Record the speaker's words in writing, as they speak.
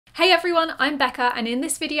Hey everyone, I'm Becca, and in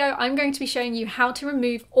this video I'm going to be showing you how to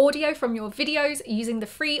remove audio from your videos using the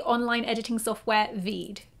free online editing software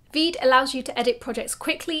Veed. Veed allows you to edit projects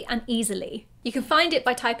quickly and easily. You can find it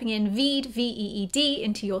by typing in Veed, V-E-E-D,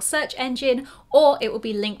 into your search engine, or it will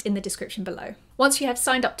be linked in the description below. Once you have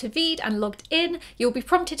signed up to Veed and logged in, you'll be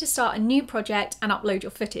prompted to start a new project and upload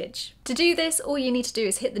your footage. To do this, all you need to do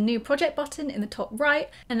is hit the New Project button in the top right,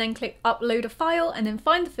 and then click Upload a File, and then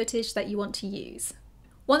find the footage that you want to use.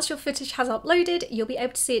 Once your footage has uploaded, you'll be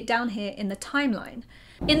able to see it down here in the timeline.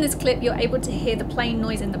 In this clip, you're able to hear the plane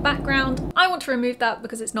noise in the background. I want to remove that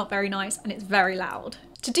because it's not very nice and it's very loud.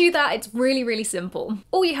 To do that, it's really simple.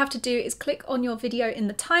 All you have to do is click on your video in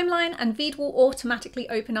the timeline and Veed will automatically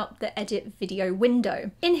open up the Edit Video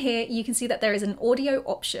window. In here, you can see that there is an audio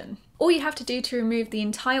option. All you have to do to remove the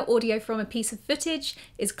entire audio from a piece of footage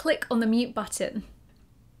is click on the mute button.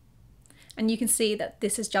 And you can see that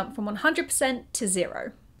this has jumped from 100% to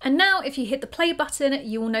 0. And now if you hit the play button,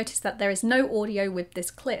 you will notice that there is no audio with this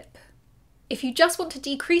clip. If you just want to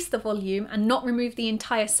decrease the volume and not remove the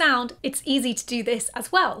entire sound, it's easy to do this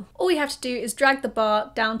as well. All you have to do is drag the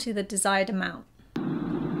bar down to the desired amount.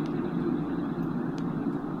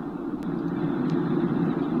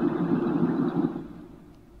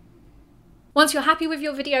 Once you're happy with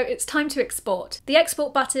your video, it's time to export. The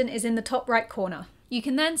export button is in the top right corner. You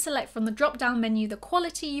can then select from the drop-down menu the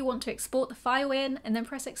quality you want to export the file in and then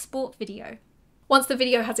press Export Video. Once the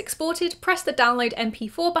video has exported, press the Download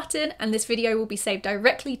MP4 button and this video will be saved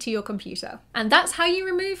directly to your computer. And that's how you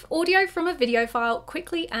remove audio from a video file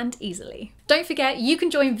quickly and easily. Don't forget, you can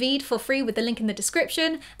join Veed for free with the link in the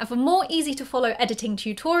description, and for more easy to follow editing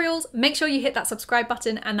tutorials, make sure you hit that subscribe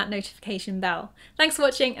button and that notification bell. Thanks for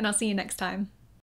watching, and I'll see you next time.